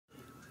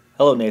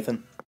Hello,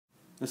 Nathan.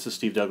 This is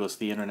Steve Douglas,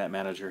 the Internet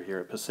Manager here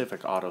at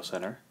Pacific Auto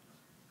Center.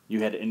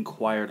 You had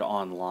inquired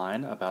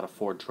online about a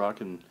Ford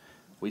truck and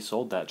we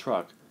sold that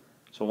truck.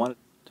 So I wanted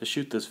to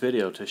shoot this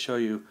video to show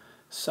you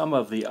some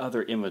of the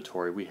other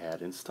inventory we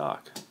had in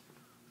stock.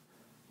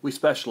 We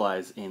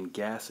specialize in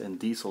gas and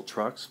diesel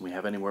trucks. We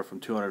have anywhere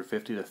from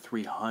 250 to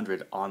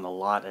 300 on the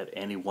lot at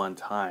any one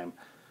time.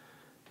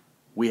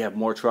 We have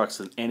more trucks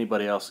than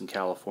anybody else in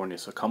California,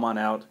 so come on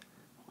out.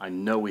 I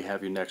know we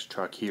have your next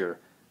truck here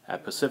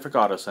at Pacific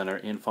Auto Center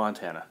in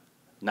Fontana.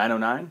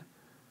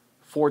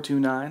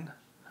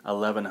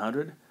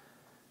 909-429-1100.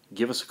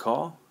 Give us a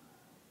call,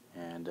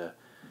 and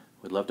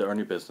we'd love to earn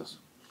your business.